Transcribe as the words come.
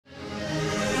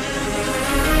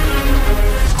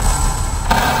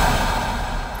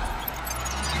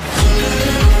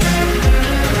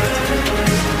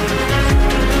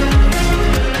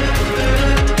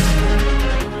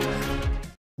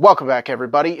Welcome back,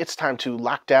 everybody. It's time to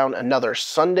lock down another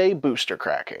Sunday booster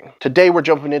cracking. Today we're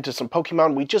jumping into some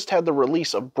Pokemon. We just had the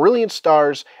release of Brilliant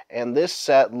Stars, and this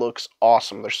set looks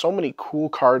awesome. There's so many cool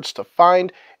cards to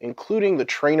find, including the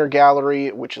Trainer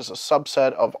Gallery, which is a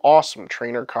subset of awesome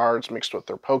trainer cards mixed with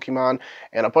their Pokemon,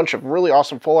 and a bunch of really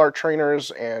awesome full art trainers,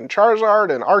 and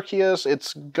Charizard and Arceus.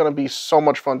 It's gonna be so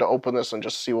much fun to open this and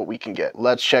just see what we can get.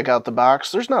 Let's check out the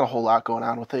box. There's not a whole lot going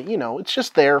on with it. You know, it's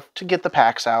just there to get the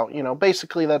packs out. You know,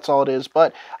 basically that's all it is,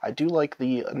 but I do like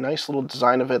the nice little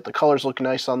design of it. The colors look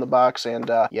nice on the box,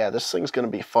 and yeah, this thing's going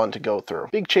to be fun to go through.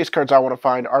 Big chase cards I want to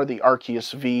find are the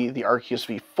Arceus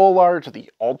V full art,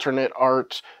 the alternate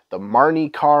art, the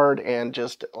Marnie card, and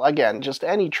just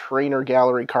any trainer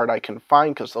gallery card I can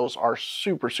find, because those are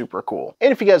super cool.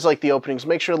 And if you guys like the openings,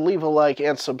 make sure to leave a like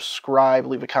and subscribe.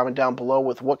 Leave a comment down below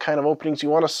with what kind of openings you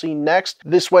want to see next.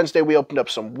 This Wednesday we opened up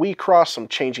some WeCross, some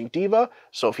Changing Diva,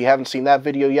 so if you haven't seen that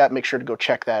video yet, make sure to go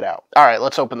check that out. All right,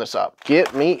 let's open this up.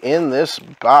 Get me in this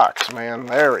box, man.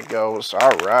 There it goes.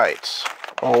 All right.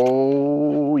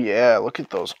 Oh yeah, look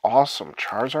at those awesome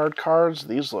Charizard cards.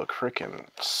 These look freaking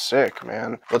sick,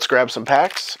 man. Let's grab some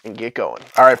packs and get going.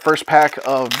 All right, first pack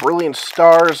of Brilliant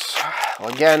Stars.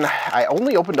 Again, I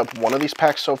only opened up one of these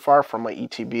packs so far from my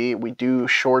ETB. We do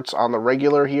shorts on the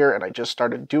regular here, and I just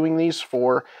started doing these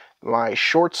for my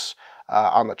shorts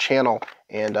on the channel.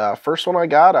 And first one I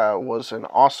got was an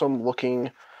awesome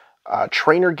looking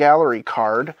Trainer Gallery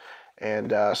card.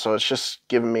 And so it's just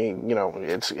giving me, you know,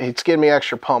 it's getting me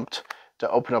extra pumped to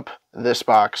open up this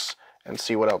box and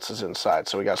see what else is inside.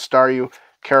 So we got Staryu,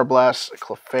 Carablast,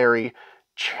 Clefairy,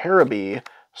 Cherubi,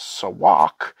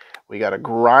 Sawak. We got a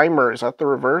Grimer. Is that the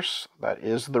reverse? That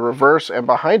is the reverse. And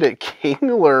behind it,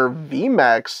 Kingler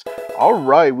VMAX. All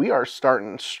right, we are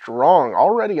starting strong.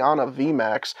 Already on a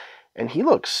VMAX. And he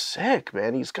looks sick,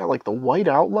 man. He's got like the white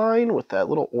outline with that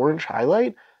little orange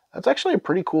highlight. That's actually a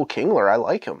pretty cool Kingler. I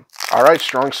like him. All right,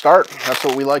 strong start. That's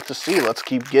what we like to see. Let's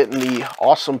keep getting the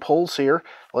awesome pulls here.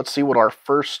 Let's see what our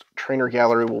first trainer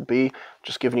gallery will be.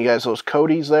 Just giving you guys those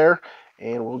Codys there.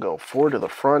 And we'll go forward to the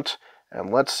front.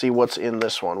 And let's see what's in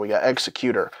this one. We got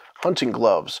Executor, Hunting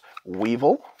Gloves,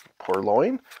 Weevil,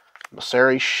 Purloin,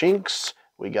 Masari Shinx.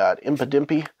 We got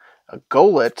Impidimpi, a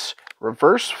Golett,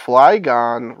 Reverse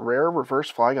Flygon, rare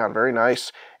Reverse Flygon, very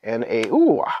nice. And a,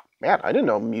 ooh, man, I didn't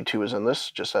know Mewtwo was in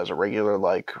this, just as a regular,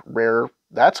 like, rare.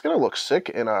 That's going to look sick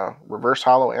in a reverse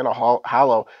holo and a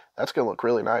holo. That's going to look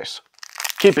really nice.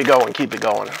 Keep it going, keep it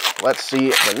going. Let's see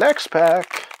the next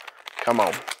pack. Come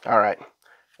on. All right.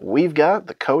 We've got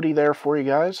the Cody there for you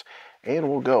guys. And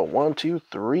we'll go 1, 2,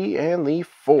 3, and the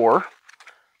 4.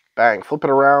 Bang. Flip it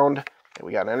around. And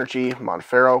we got Energy,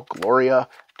 Monferno, Gloria,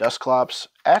 Dusclops,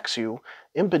 Axew,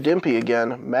 Impidimpi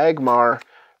again, Magmar,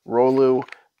 Rolu,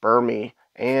 Burmy,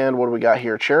 and what do we got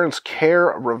here? Charon's Care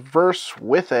reverse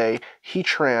with a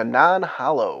Heatran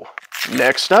non-holo.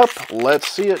 Next up, let's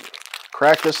see it.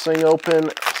 Crack this thing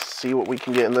open, see what we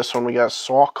can get in this one. We got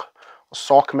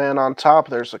Salkman on top.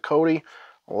 There's the Cody.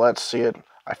 Let's see it.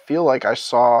 I feel like I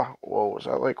saw, whoa, was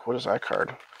that like, what is that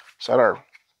card? Is that our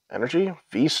Energy?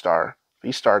 V-Star.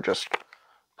 V-Star, just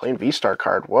plain V-Star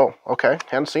card. Whoa, okay,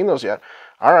 haven't seen those yet.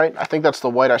 All right, I think that's the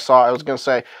white I saw. I was going to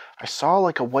say, I saw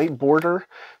like a white border,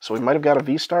 so we might have got a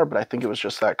V-Star, but I think it was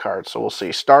just that card. So we'll see.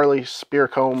 Starly,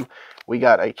 Spearcomb, we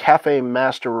got a Cafe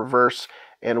Master reverse,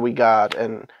 and we got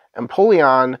an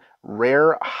Empoleon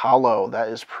rare holo. That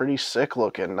is pretty sick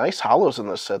looking. Nice holos in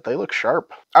this set. They look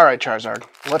sharp. All right, Charizard,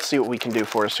 let's see what we can do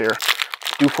for us here.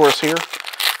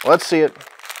 Let's see it.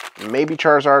 Maybe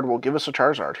Charizard will give us a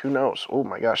Charizard. Who knows? Oh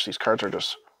my gosh, these cards are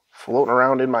just floating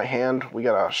around in my hand. We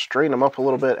gotta straighten them up a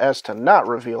little bit as to not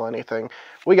reveal anything.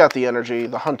 We got the Energy,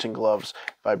 the Hunting Gloves,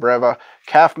 Vibrava,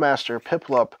 Calf Master,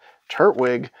 Piplup,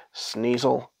 Turtwig,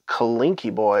 Sneasel,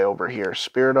 Kalinky Boy over here,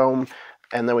 Spiridome,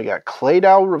 and then we got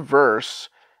Claydol reverse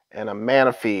and a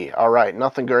Manaphy. All right,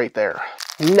 nothing great there.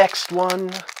 Next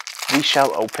one, we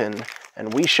shall open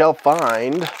and we shall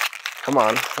find. Come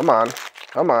on, come on,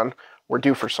 come on. We're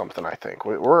due for something, I think.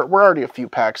 We're already a few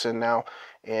packs in now.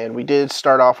 And we did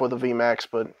start off with a VMAX,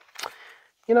 but,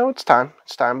 you know, it's time.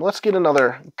 It's time. Let's get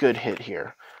another good hit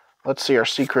here. Let's see our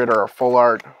secret or our full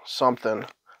art, something.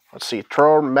 Let's see.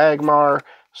 Troll, Magmar,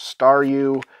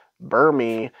 Staryu,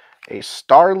 Burmy, a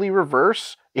Starly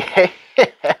reverse. Yeah.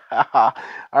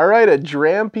 All right, a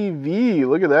Drampy V.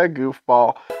 Look at that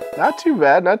goofball. Not too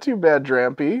bad. Not too bad,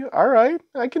 Drampy. All right.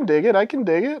 I can dig it. I can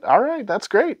dig it. All right. That's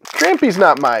great. Drampy's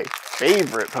not my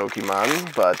favorite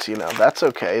Pokemon, but, you know, that's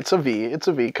okay. It's a V. It's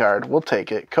a V card. We'll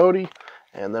take it. Cody.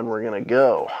 And then we're going to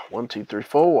go 1, 2, 3,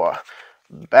 4.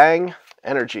 Bang.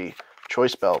 Energy.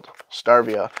 Choice Belt.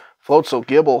 Starvia. Floatzel,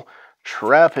 Gibble,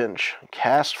 Trapinch,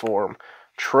 Castform,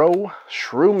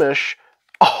 Shroomish.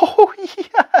 Oh,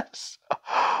 yes!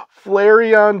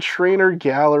 Flareon Trainer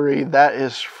Gallery. That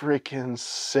is freaking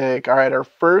sick. All right, our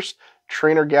first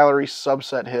Trainer Gallery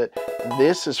subset hit.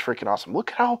 This is freaking awesome.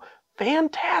 Look at how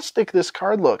fantastic this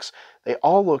card looks. They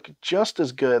all look just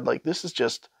as good. Like, this is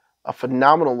just a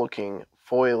phenomenal looking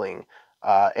foiling.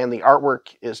 And the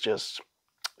artwork is just,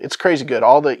 it's crazy good.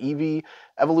 All the EV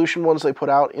evolution ones they put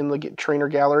out in the Trainer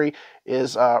Gallery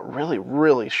is really,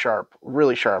 really sharp.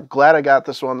 Really sharp. Glad I got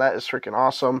this one. That is freaking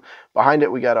awesome. Behind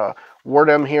it, we got a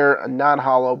Wardem here, a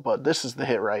non-hollow, but this is the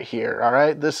hit right here. All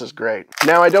right, this is great.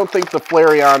 Now, I don't think the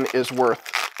Flareon is worth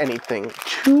anything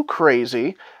too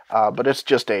crazy, but it's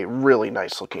just a really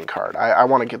nice looking card. I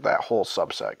want to get that whole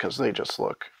subset because they just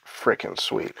look freaking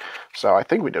sweet. So I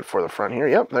think we did for the front here.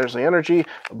 Yep, there's the energy.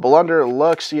 Blunder,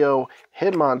 Luxio,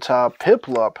 Hitmontop,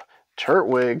 Piplup,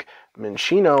 Turtwig,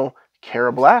 Minccino,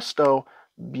 Karablasto,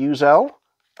 Buizel,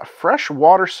 a fresh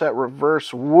water set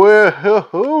reverse.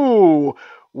 Woohoo!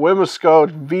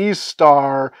 Whimsicott,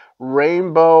 V-Star,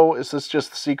 Rainbow. Is this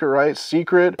just the secret, right?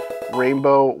 Secret,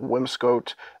 Rainbow,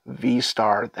 Whimsicott,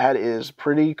 V-Star. That is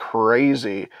pretty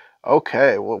crazy.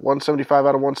 Okay, well, 175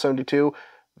 out of 172.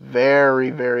 Very,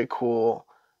 very cool.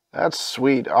 That's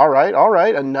sweet. All right, all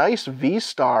right. A nice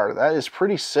V-Star. That is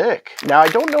pretty sick. Now, I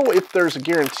don't know if there's a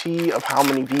guarantee of how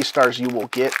many V-Stars you will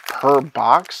get per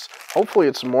box. Hopefully,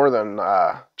 it's more than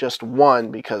just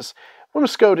one, because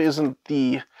Whimsicott isn't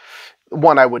the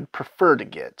one I would prefer to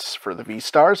get for the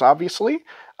V-Stars, obviously.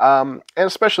 And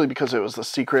especially because it was the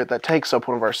secret that takes up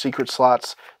one of our secret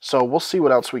slots. So we'll see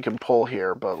what else we can pull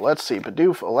here. But let's see.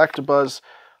 Bidoof, Electabuzz,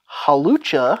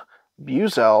 Hawlucha,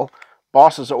 Buizel,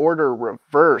 Boss's Order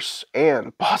Reverse,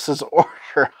 and Boss's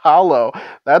Order Hollow.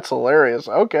 That's hilarious.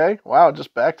 Okay, wow,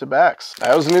 just back-to-backs.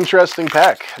 That was an interesting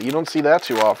pack. You don't see that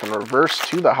too often. Reverse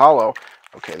to the Hollow.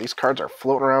 Okay, these cards are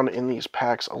floating around in these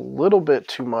packs a little bit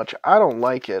too much. I don't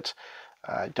like it.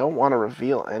 I don't want to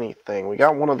reveal anything. We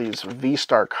got one of these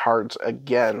V-Star cards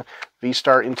again.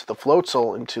 V-Star into the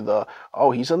Floatzel, into the...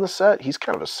 Oh, he's in the set? He's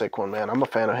kind of a sick one, man. I'm a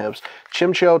fan of his.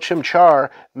 Chimchar,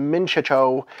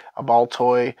 Minchicho, a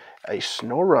Baltoy, a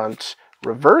Snorunt,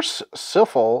 Reverse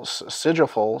Sigil,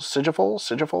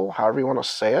 however you want to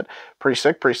say it. Pretty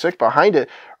sick, pretty sick. Behind it,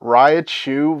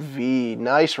 Raichu V.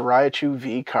 Nice Raichu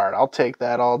V card. I'll take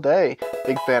that all day.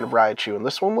 Big fan of Raichu, and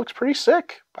this one looks pretty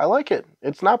sick. I like it.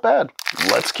 It's not bad.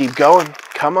 Let's keep going.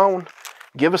 Come on.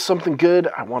 Give us something good.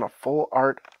 I want a full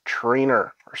art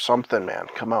trainer or something, man.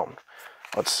 Come on.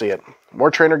 Let's see it. More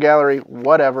Trainer Gallery,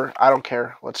 whatever. I don't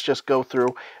care. Let's just go through.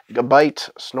 Gabite,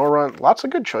 Snorunt. Lots of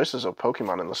good choices of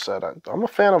Pokemon in the set. I'm a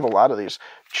fan of a lot of these.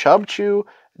 Chubchoo,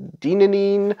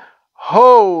 Dinanine.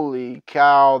 Holy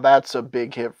cow, that's a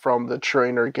big hit from the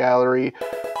Trainer Gallery.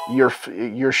 Your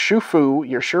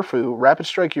Shifu, Rapid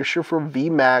Strike, your Shifu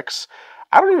VMAX.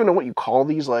 I don't even know what you call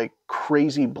these, like,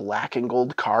 crazy black and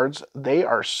gold cards. They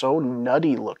are so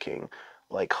nutty looking.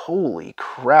 Like, holy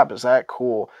crap, is that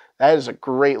cool. That is a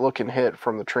great looking hit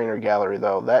from the Trainer Gallery,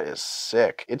 though. That is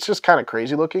sick. It's just kind of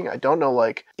crazy looking. I don't know,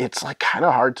 like, it's like kind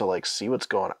of hard to like see what's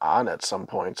going on at some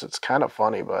points. It's kind of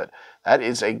funny, but that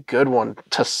is a good one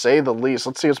to say the least.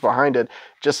 Let's see what's behind it.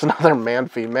 Just another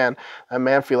Manphy. Man, that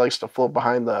Manphy likes to float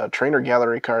behind the Trainer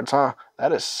Gallery cards, huh?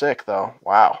 That is sick, though.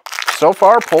 Wow. So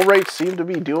far, pull rates seem to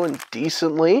be doing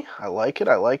decently. I like it.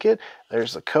 I like it.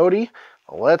 There's the Cody.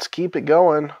 Let's keep it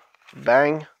going.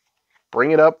 Bang.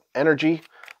 Bring it up. Energy.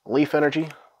 Leaf Energy.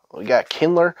 We got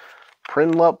Kindler,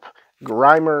 Prinlup,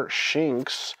 Grimer,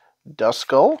 Shinx,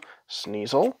 Duskull,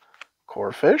 Sneasel,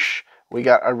 Corphish. We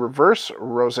got a reverse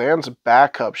Roseanne's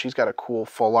backup. She's got a cool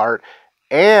full art.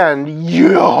 And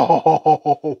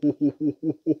yo!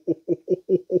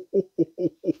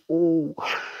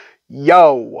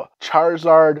 Yo!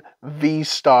 Charizard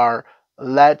V-Star.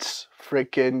 Let's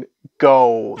freaking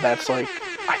go. That's like,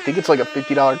 I think it's like a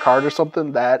 $50 card or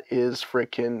something. That is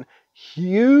freaking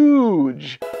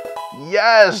huge.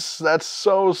 Yes, that's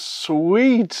so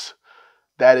sweet.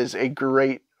 That is a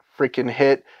great freaking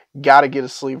hit. Gotta get a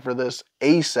sleeve for this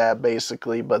ASAP,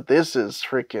 basically. But this is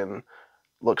freaking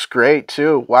looks great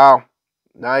too. Wow,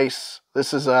 nice.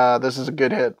 This is a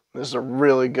good hit. This is a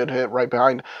really good hit right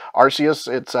behind Arceus.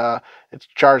 It's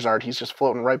Charizard. He's just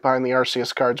floating right behind the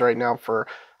Arceus cards right now for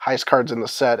highest cards in the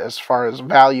set as far as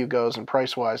value goes and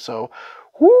price wise. So.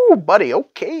 Woo, buddy,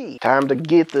 okay. Time to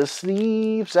get the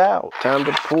sleeves out. Time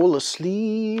to pull a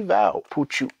sleeve out.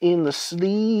 Put you in the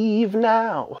sleeve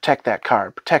now. Protect that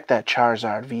card. Protect that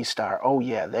Charizard V-Star. Oh,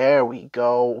 yeah, there we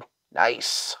go.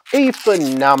 Nice. A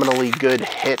phenomenally good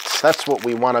hit. That's what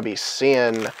we want to be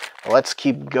seeing. Let's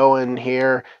keep going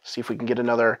here. See if we can get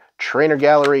another Trainer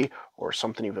Gallery or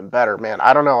something even better. Man,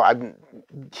 I don't know.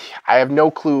 I have no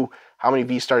clue how many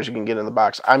V-Stars you can get in the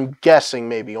box. I'm guessing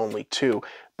maybe only 2.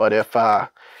 But if,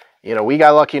 you know, we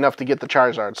got lucky enough to get the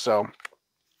Charizard, so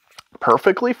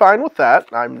perfectly fine with that.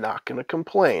 I'm not going to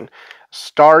complain.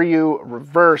 Staryu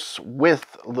reverse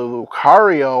with the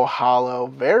Lucario holo.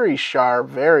 Very sharp,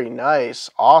 very nice.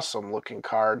 Awesome looking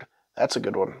card. That's a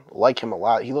good one. Like him a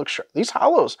lot. He looks sharp. These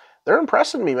holos, they're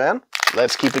impressing me, man.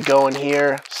 Let's keep it going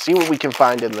here. See what we can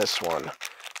find in this one.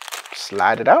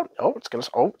 Slide it out. Oh, it's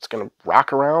gonna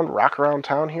rock around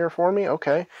town here for me.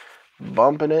 Okay.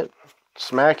 Bumping it,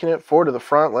 smacking it, 4 to the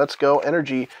front. Let's go.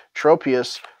 Energy,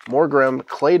 Tropius, Morgrem,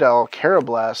 Claydol,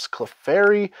 Carablast,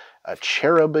 Clefairy, a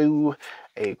Cherubi,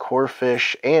 a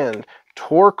Corphish, and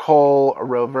Torkoal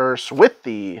reverse with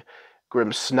the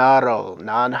Grimmsnarl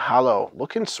non-holo.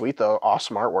 Looking sweet though.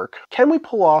 Awesome artwork. Can we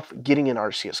pull off getting an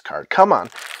Arceus card? Come on.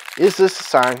 Is this a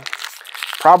sign?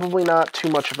 Probably not too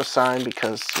much of a sign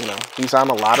because, you know, he's on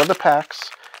a lot of the packs.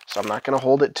 So I'm not going to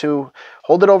hold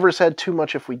it over his head too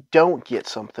much if we don't get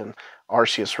something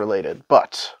Arceus related.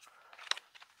 But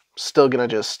still going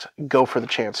to just go for the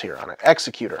chance here on it.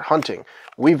 Executor, Hunting,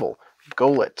 Weevil,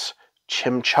 Golett,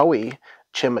 Chimchari,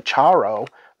 Chimicharo,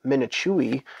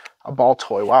 Minichui, a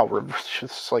Baltoy. Wow,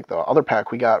 just like the other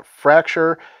pack. We got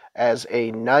Fracture as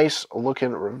a nice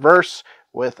looking reverse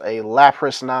with a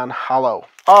Lapras non-holo.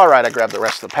 All right, I grabbed the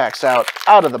rest of the packs out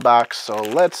of the box, so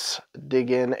let's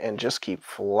dig in and just keep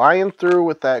flying through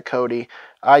with that Cody.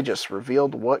 I just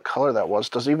revealed what color that was.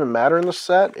 Does it even matter in the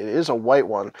set? It is a white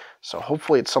one, so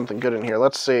hopefully it's something good in here.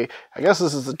 Let's see. I guess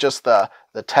this is just the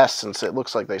test since it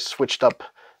looks like they switched up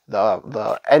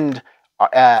the end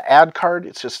ad card.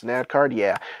 It's just an ad card.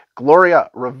 Yeah. Gloria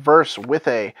reverse with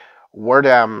a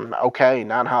Wordam. Okay,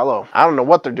 non-holo. I don't know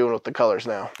what they're doing with the colors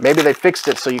now. Maybe they fixed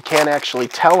it so you can't actually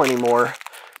tell anymore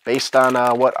based on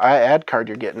what ad card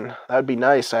you're getting. That would be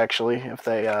nice, actually, if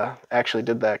they actually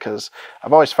did that, because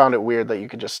I've always found it weird that you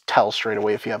could just tell straight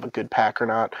away if you have a good pack or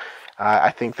not. I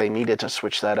think they needed to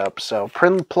switch that up. So,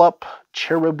 Prinplup,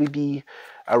 Cherubi,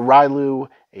 a Rylu,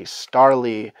 a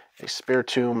Starly, a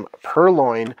Spiritomb,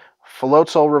 Purloin,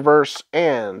 Floatzel reverse,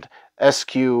 and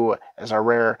SQ as our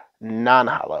rare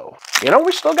non-holo. You know,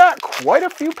 we still got quite a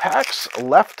few packs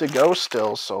left to go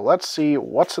still, so let's see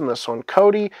what's in this one.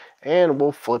 Cody, and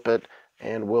we'll flip it,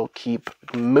 and we'll keep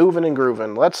moving and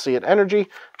grooving. Let's see it. Energy,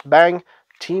 bang,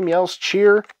 Team Yell's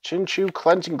Cheer, Chinchu,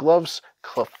 Cleansing Gloves,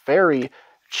 Clefairy,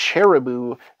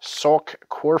 Cherubi, Sulk,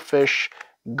 Corphish,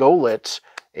 Golett,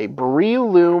 a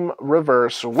Breloom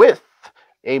reverse with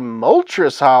a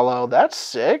Moltres holo. That's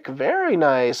sick. Very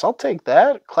nice. I'll take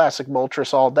that. Classic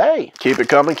Moltres all day. Keep it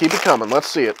coming. Keep it coming. Let's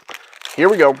see it. Here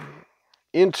we go.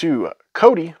 Into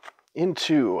Cody.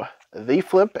 Into the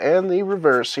flip and the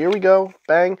reverse. Here we go.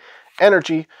 Bang.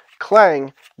 Energy.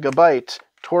 Clang. Gabite.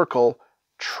 Torkoal.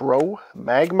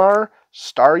 Magmar.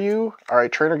 Staryu. All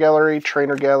right. Trainer Gallery.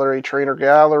 Trainer Gallery. Trainer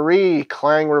Gallery.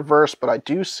 Clang reverse. But I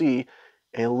do see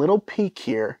a little peek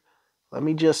here. Let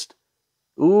me just...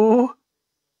 Ooh.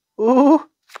 Ooh,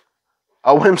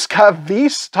 a Whimsicott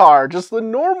V-Star, just the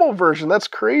normal version. That's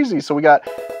crazy. So we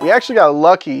actually got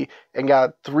lucky and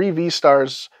got 3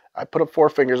 V-Stars. I put up 4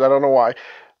 fingers. I don't know why.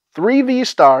 3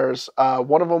 V-Stars.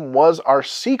 One of them was our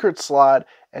secret slot,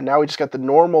 and now we just got the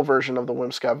normal version of the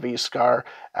Whimsicott V-Star.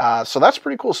 So that's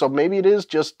pretty cool. So maybe it is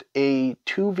just a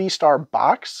 2 V-Star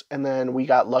box, and then we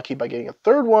got lucky by getting a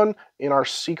 3rd one in our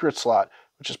secret slot,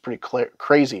 which is pretty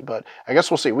crazy. But I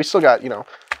guess we'll see. We still got, you know,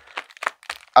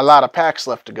 a lot of packs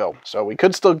left to go, so we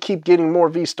could still keep getting more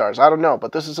V-Stars. I don't know,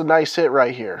 but this is a nice hit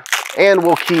right here. And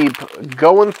we'll keep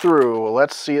going through.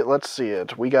 Let's see it, let's see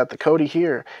it. We got the Cody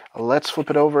here. Let's flip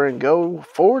it over and go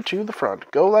forward to the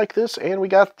front. Go like this, and we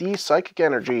got the Psychic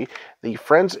Energy, the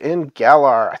Friends in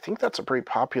Galar. I think that's a pretty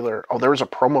popular... Oh, there was a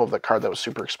promo of the card that was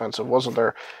super expensive, wasn't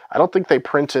there? I don't think they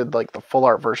printed like the full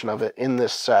art version of it in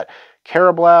this set.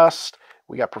 Carablast.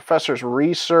 We got Professor's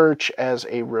Research as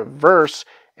a reverse,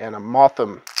 and a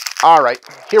Mothim. All right,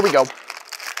 here we go.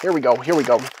 Here we go. Here we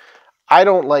go. I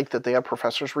don't like that they have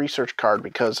Professor's Research card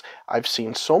because I've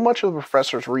seen so much of the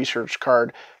Professor's Research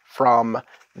card from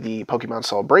the Pokemon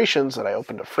Celebrations that I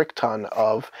opened a frick ton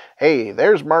of, hey,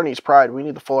 there's Marnie's Pride, we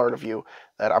need the full art of you,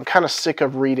 that I'm kind of sick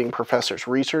of reading Professor's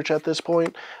Research at this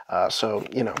point. So,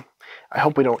 you know, I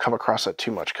hope we don't come across that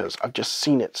too much because I've just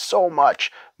seen it so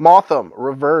much. Mothim,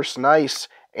 reverse, nice,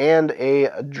 and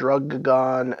a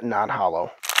Drugagon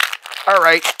non-holo. All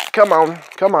right, come on,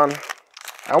 come on.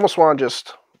 I almost want to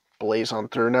just blaze on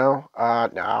through now.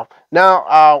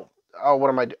 No, what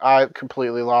am I doing? I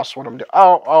completely lost what I'm doing.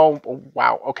 Oh,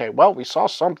 wow. Okay, well, we saw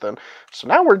something. So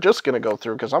now we're just going to go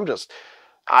through because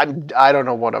I don't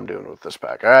know what I'm doing with this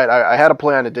pack. All right, I had a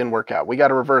plan. It didn't work out. We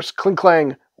got a reverse Clink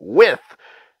Clang with,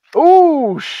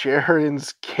 ooh,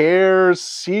 Sharon's Care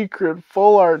Secret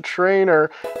Full Art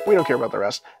Trainer. We don't care about the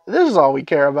rest. This is all we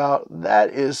care about.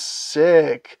 That is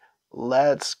sick.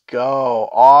 Let's go.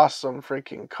 Awesome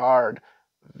freaking card.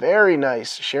 Very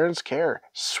nice. Sharon's Care.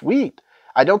 Sweet.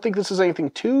 I don't think this is anything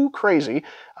too crazy,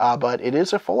 but it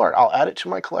is a full art. I'll add it to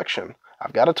my collection.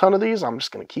 I've got a ton of these. I'm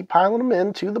just going to keep piling them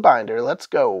into the binder. Let's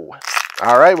go.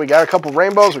 All right, we got a couple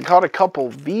rainbows. We caught a couple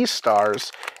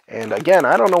V-stars. And again,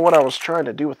 I don't know what I was trying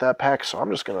to do with that pack, so I'm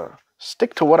just going to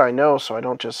stick to what I know so I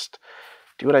don't just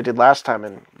do what I did last time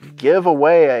and give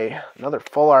away another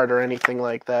full art or anything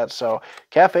like that. So,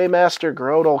 Cafe Master,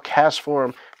 Groudal,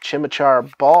 Castform,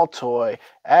 Chimachar, Ball Toy,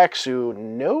 Axu,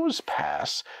 Nose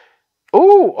Pass.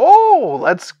 Oh,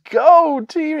 let's go,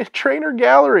 Team Trainer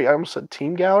Gallery. I almost said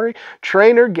Team Gallery.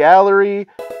 Trainer Gallery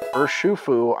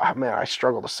Urshifu. Oh, man, I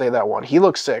struggle to say that one. He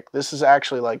looks sick. This is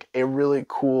actually like a really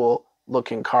cool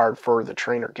looking card for the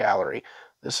Trainer Gallery.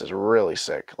 This is really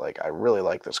sick. Like, I really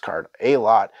like this card a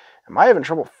lot. Am I having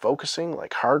trouble focusing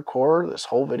like hardcore this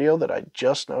whole video that I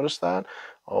just noticed that?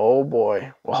 Oh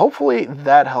boy. Well, hopefully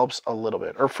that helps a little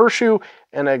bit. Or Furshu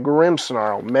and a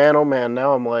Grimmsnarl. Man, oh man,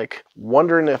 now I'm like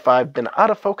wondering if I've been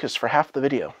out of focus for half the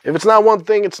video. If it's not one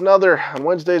thing, it's another. On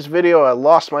Wednesday's video, I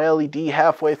lost my LED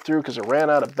halfway through because it ran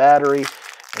out of battery.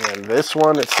 And this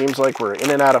one, it seems like we're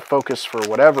in and out of focus for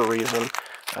whatever reason.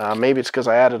 Maybe it's because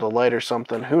I added a light or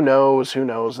something. Who knows? Who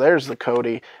knows? There's the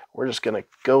Cody. We're just going to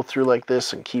go through like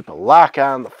this and keep a lock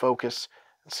on the focus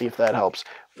and see if that helps.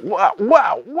 Wow,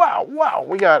 wow, wow, wow.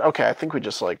 We got, okay, I think we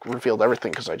just like revealed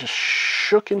everything because I just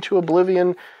shook into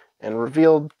oblivion and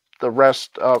revealed the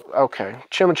rest of, okay,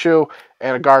 Chimichu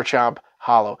and a Garchomp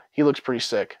hollow. He looks pretty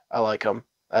sick. I like him.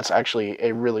 That's actually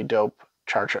a really dope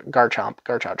Garchomp.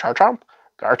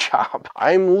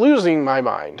 I'm losing my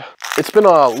mind. It's been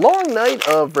a long night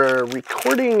of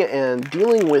recording and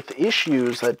dealing with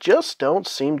issues that just don't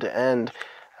seem to end.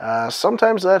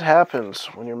 Sometimes that happens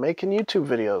when you're making YouTube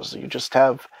videos. You just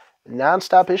have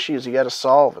non-stop issues you got to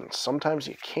solve, and sometimes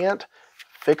you can't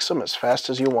fix them as fast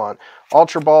as you want.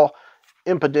 Ultra Ball,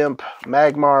 Impidimp,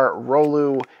 Magmar,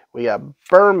 Rolu, we got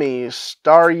Burmy,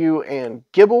 Staryu, and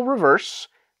Gibble Reverse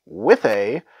with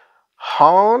a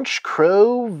Haunch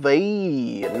Crow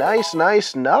V. Nice,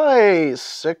 nice, nice.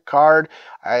 Sick card.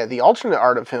 The alternate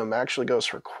art of him actually goes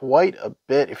for quite a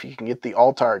bit if you can get the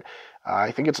alt art.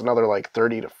 I think it's another like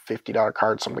 $30 to $50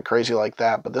 card, something crazy like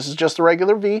that. But this is just the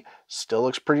regular V. Still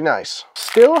looks pretty nice.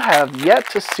 Still have yet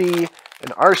to see an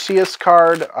Arceus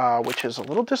card, which is a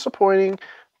little disappointing.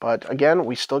 But again,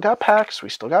 we still got packs.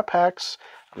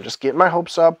 I'm just getting my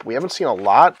hopes up. We haven't seen a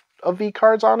lot of V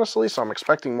cards, honestly, so I'm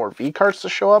expecting more V cards to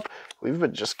show up. We've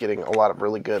been just getting a lot of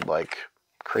really good, like,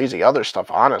 crazy other stuff,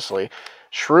 honestly.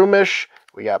 Shroomish,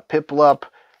 we got Piplup,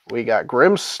 we got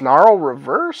Grimmsnarl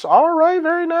Reverse. All right,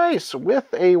 very nice.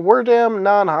 With a Wordam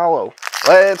non-hollow.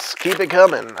 Let's keep it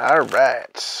coming. All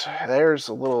right. There's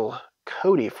a little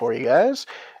Cody for you guys.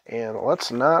 And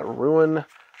let's not ruin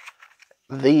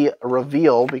the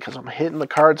reveal because I'm hitting the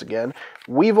cards again.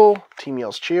 Weevil, Team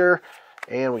Yell's Cheer.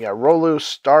 And we got Rolu,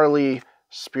 Starly,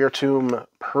 Spiritomb,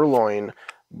 Purloin,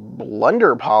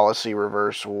 Blunder Policy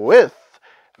Reverse with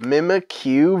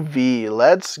Mimikyu V.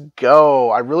 Let's go.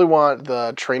 I really want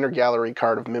the Trainer Gallery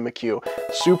card of Mimikyu.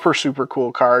 Super, super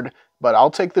cool card. But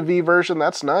I'll take the V version.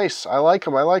 That's nice. I like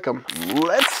him.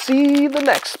 Let's see the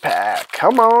next pack.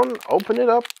 Come on. Open it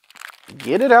up.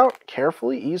 Get it out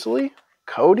carefully, easily.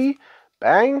 Cody.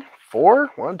 Bang.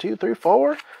 4. 1, 2, 3,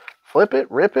 4. Flip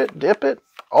it, rip it, dip it.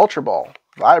 Ultra Ball,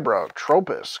 Vibro,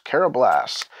 Tropius,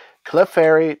 Carablast,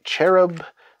 Clefairy, Cherub,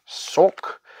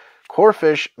 Sulk,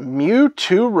 Corphish,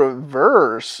 Mewtwo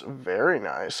Reverse. Very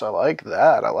nice. I like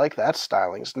that. I like that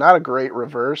styling. It's not a great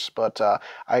reverse, but I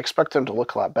expect him to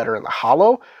look a lot better in the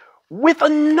hollow. With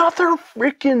another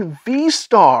freaking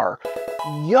V-Star.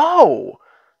 Yo!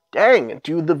 Dang,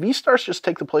 do the V-Stars just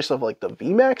take the place of like the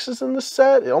V-Maxes in this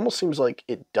set? It almost seems like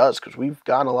it does because we've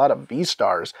gotten a lot of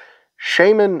V-Stars.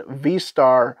 Shaman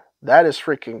V-Star, that is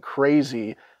freaking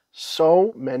crazy.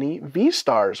 So many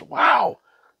V-Stars. Wow.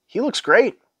 He looks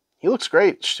great.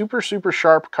 Super, super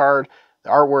sharp card.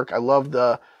 The artwork, I love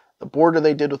the border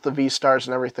they did with the V-Stars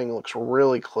and everything. It looks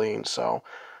really clean. So,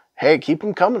 hey, keep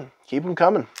them coming.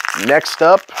 Next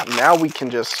up, now we can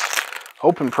just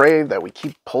hope and pray that we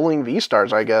keep pulling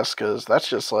V-Stars, I guess, because that's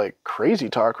just like crazy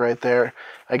talk right there.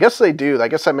 I guess they do. I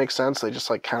guess that makes sense. They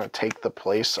just like kind of take the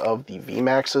place of the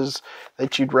V-Maxes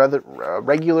that you'd rather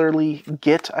regularly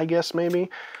get, I guess,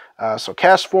 maybe. So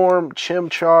Castform,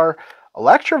 Chimchar,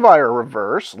 Electivire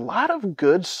reverse. A lot of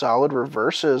good, solid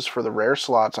reverses for the rare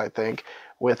slots, I think,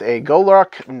 with a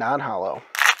Golurk non-holo.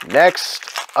 Next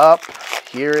up,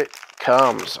 here it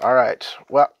comes. All right.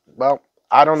 Well,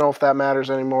 I don't know if that matters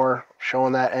anymore,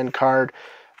 showing that end card,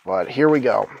 but here we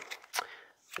go.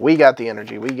 We got the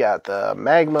energy. We got the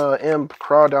Magma, Imp,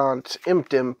 Crawdaunt,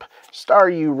 Impdimp,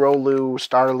 Staryu, Rolu,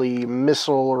 Starly,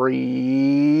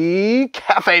 Missilery,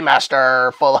 Cafe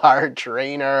Master, Full Art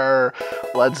Trainer.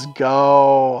 Let's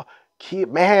go.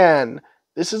 Man,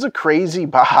 this is a crazy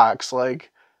box.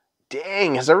 Like,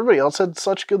 dang, has everybody else had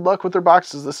such good luck with their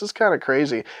boxes? This is kind of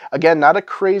crazy. Again, not a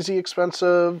crazy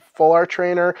expensive Full Art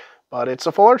Trainer, but it's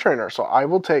a Full Art Trainer, so I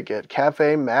will take it.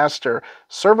 Cafe Master,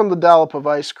 serving the dollop of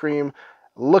ice cream.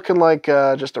 Looking like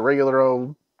just a regular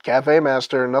old Cafe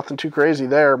Master, nothing too crazy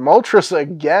there. Moltres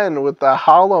again with the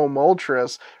Hollow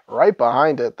Moltres right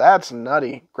behind it. That's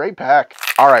nutty. Great pack.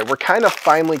 All right, we're kind of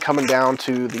finally coming down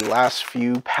to the last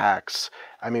few packs.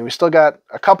 I mean, we still got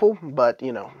a couple, but,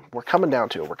 you know, we're coming down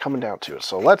to it. We're coming down to it.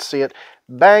 So let's see it.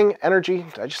 Bang, Energy.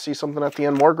 Did I just see something at the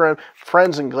end? Morgrand,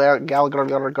 Friends and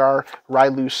Galgar,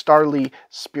 Railu, Starly,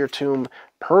 Spiritomb,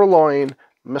 Purloin,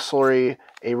 Missilery,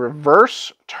 a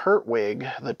reverse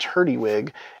Turtwig, the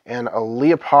Turtywig, and a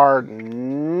Leopard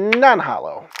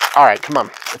non-holo. All right, come on.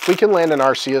 If we can land an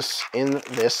Arceus in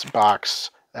this box,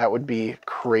 that would be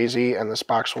crazy, and this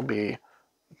box will be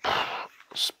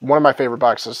one of my favorite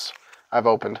boxes I've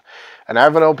opened. And I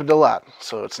haven't opened a lot,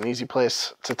 so it's an easy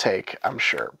place to take, I'm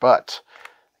sure. But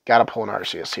gotta pull an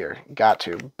Arceus here. Got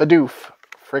to. Bidoof.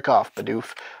 Frick off,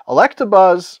 Bidoof.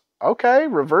 Electabuzz. Okay,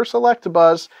 reverse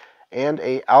Electabuzz. And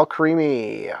a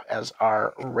Alcremie as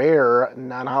our rare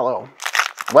non-holo.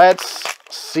 Let's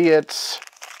see it.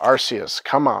 Arceus,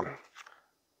 come on.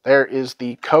 There is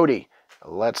the Cody.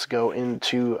 Let's go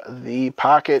into the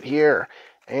pocket here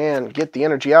and get the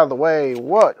energy out of the way.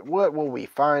 What will we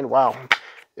find? Wow.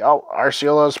 Oh,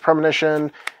 Arceola's Premonition,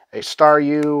 a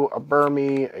Staryu, a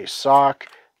Burmy, a Sock,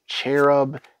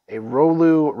 Cherub, a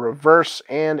Rolu reverse,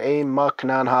 and a Muck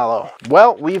non-holo.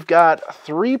 Well, we've got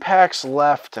 3 packs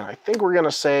left, and I think we're going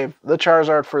to save the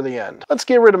Charizard for the end. Let's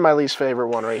get rid of my least favorite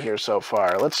one right here so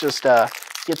far. Let's just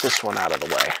get this one out of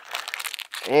the way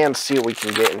and see what we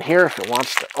can get in here if it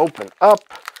wants to open up.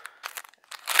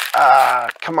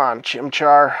 Come on,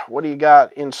 Chimchar. What do you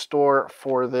got in store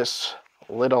for this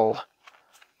little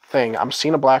thing? I'm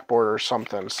seeing a black border or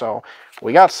something, so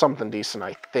we got something decent,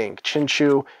 I think.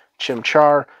 Chinchou,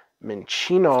 Chimchar,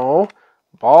 Minccino,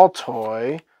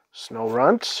 Baltoy,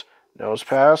 Snorunt,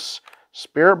 Nosepass,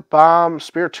 Spirit Bomb,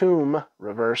 Spiritomb,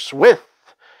 reverse with.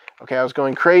 Okay, I was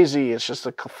going crazy. It's just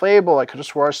a Clefable. I could have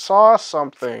swore I saw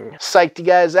something. Psyched you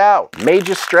guys out. Made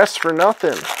you stress for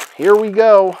nothing. Here we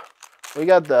go. We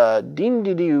got the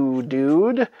Ding-Dee-Doo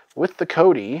dude with the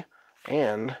Cody.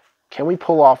 And can we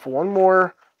pull off one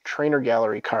more Trainer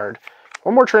Gallery card?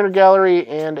 One more Trainer Gallery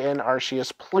and an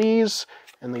Arceus, please,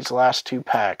 in these last 2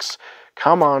 packs.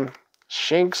 Come on.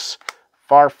 Shinx,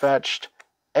 Farfetch'd,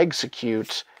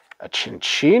 Execute, a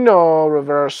Chinchino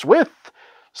reverse with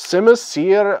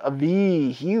Simisear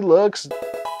V. He looks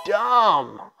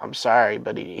dumb. I'm sorry,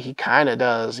 but he kind of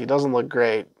does. He doesn't look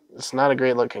great. It's not a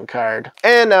great looking card.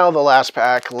 And now the last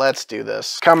pack. Let's do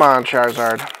this. Come on,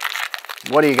 Charizard.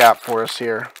 What do you got for us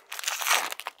here?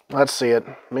 Let's see it.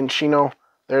 Minccino.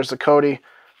 There's the Cody.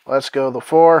 Let's go the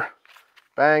 4.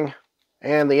 Bang.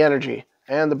 And the Energy.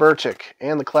 And the Bertic.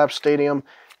 And the Clap Stadium.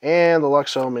 And the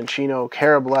Luxo, Minccino,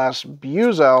 Carablast,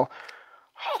 Buzel,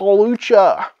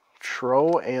 Hawlucha,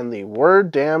 Tro, and the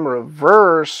Word Damn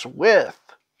reverse with...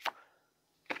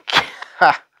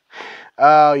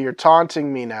 Oh, you're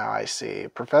taunting me now, I see.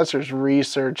 Professor's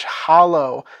Research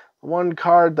Hollow. One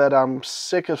card that I'm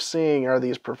sick of seeing are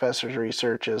these Professor's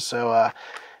Researches. So,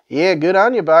 yeah, good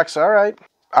on you, Box. All right.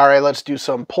 All right, let's do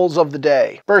some pulls of the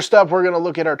day. First up, we're going to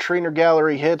look at our Trainer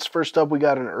Gallery hits. First up, we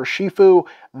got an Urshifu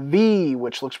V,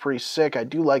 which looks pretty sick. I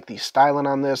do like the styling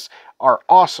on this. Our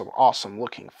awesome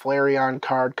looking Flareon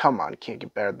card. Come on, can't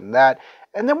get better than that.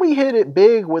 And then we hit it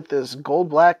big with this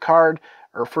gold-black card,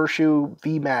 Urshifu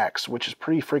V Max, which is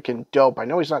pretty freaking dope. I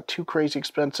know he's not too crazy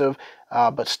expensive,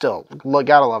 but still,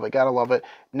 gotta love it, gotta love it.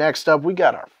 Next up, we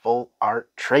got our full art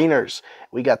trainers.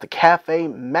 We got the Cafe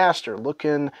Master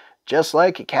looking just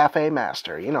like a Cafe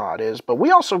Master, you know how it is. But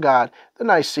we also got the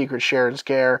nice Secret Sharon's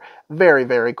Care.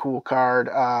 Very cool card.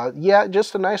 Yeah,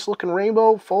 just a nice looking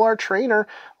rainbow full art trainer.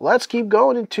 Let's keep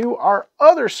going into our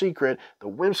other secret, the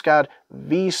Whimsicott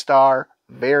V-Star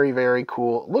Very, very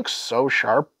cool. It looks so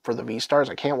sharp for the V-Stars.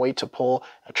 I can't wait to pull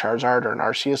a Charizard or an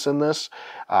Arceus in this.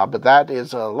 But that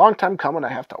is a long time coming. I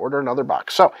have to order another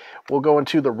box. So we'll go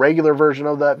into the regular version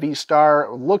of that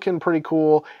V-Star. Looking pretty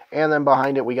cool. And then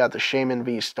behind it, we got the Shaman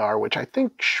V-Star, which I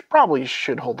think probably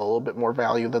should hold a little bit more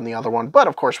value than the other one. But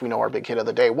of course, we know our big hit of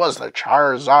the day was the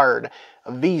Charizard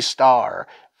V-Star.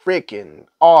 Freaking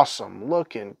awesome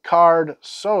looking card.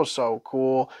 So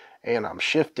cool. And I'm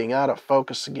shifting out of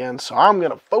focus again, so I'm going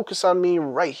to focus on me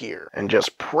right here and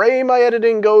just pray my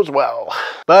editing goes well.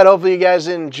 But hopefully you guys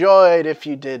enjoyed. If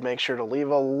you did, make sure to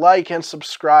leave a like and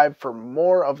subscribe for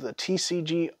more of the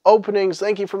TCG openings.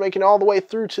 Thank you for making it all the way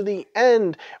through to the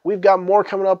end. We've got more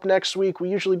coming up next week.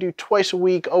 We usually do twice a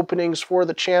week openings for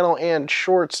the channel and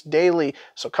shorts daily.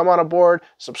 So come on aboard,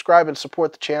 subscribe and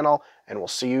support the channel, and we'll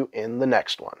see you in the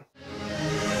next one.